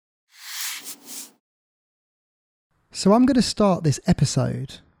So I'm going to start this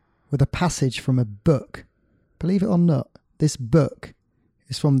episode with a passage from a book. Believe it or not, this book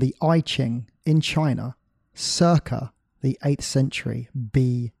is from the I Ching in China, circa the 8th century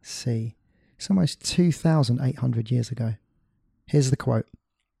BC. It's almost 2,800 years ago. Here's the quote.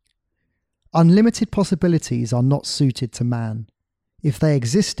 "Unlimited possibilities are not suited to man. If they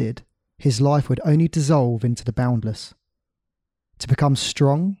existed, his life would only dissolve into the boundless. To become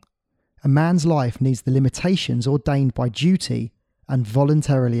strong, a man's life needs the limitations ordained by duty and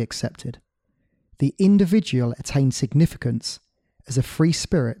voluntarily accepted. The individual attains significance as a free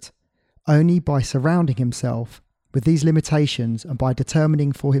spirit only by surrounding himself with these limitations and by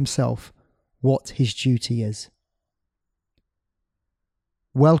determining for himself what his duty is."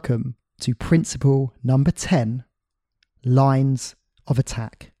 Welcome to principle number 10, lines of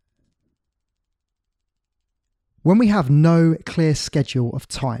attack. When we have no clear schedule of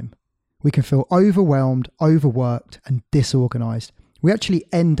time, we can feel overwhelmed, overworked, and disorganized. We actually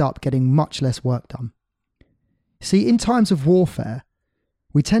end up getting much less work done. See, in times of warfare,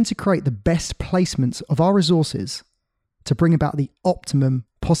 we tend to create the best placements of our resources to bring about the optimum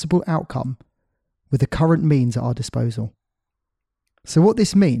possible outcome with the current means at our disposal. So what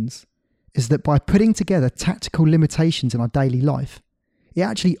this means is that by putting together tactical limitations in our daily life, it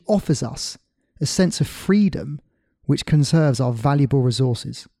actually offers us a sense of freedom which conserves our valuable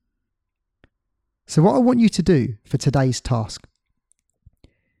resources. So what I want you to do for today's task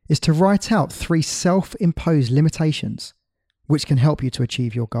is to write out 3 self-imposed limitations which can help you to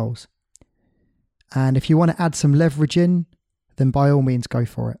achieve your goals. And if you want to add some leverage in, then by all means go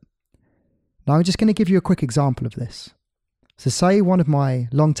for it. Now I'm just going to give you a quick example of this. So say one of my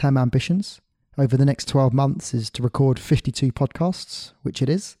long-term ambitions over the next 12 months is to record 52 podcasts, which it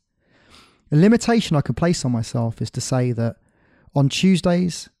is. A limitation I can place on myself is to say that on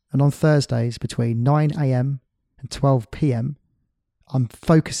Tuesdays and on Thursdays between 9 a.m. and 12 p.m, I'm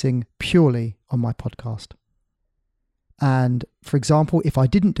focusing purely on my podcast. And for example, if I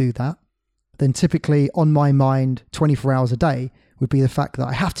didn't do that, then typically on my mind 24 hours a day would be the fact that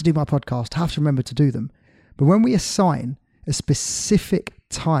I have to do my podcast, I have to remember to do them. But when we assign a specific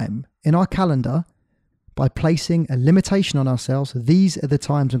time in our calendar by placing a limitation on ourselves, these are the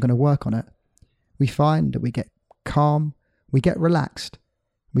times I'm going to work on it, we find that we get calm, we get relaxed.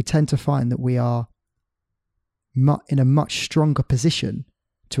 We tend to find that we are in a much stronger position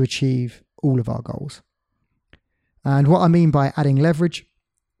to achieve all of our goals. And what I mean by adding leverage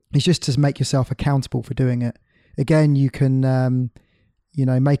is just to make yourself accountable for doing it. Again, you can,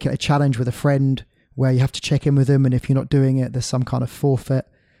 make it a challenge with a friend where you have to check in with them, and if you're not doing it, there's some kind of forfeit.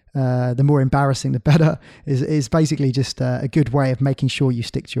 The more embarrassing, the better. Is basically just a good way of making sure you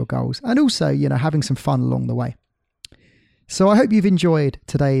stick to your goals, and also, having some fun along the way. So I hope you've enjoyed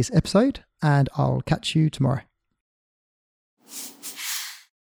today's episode, and I'll catch you tomorrow.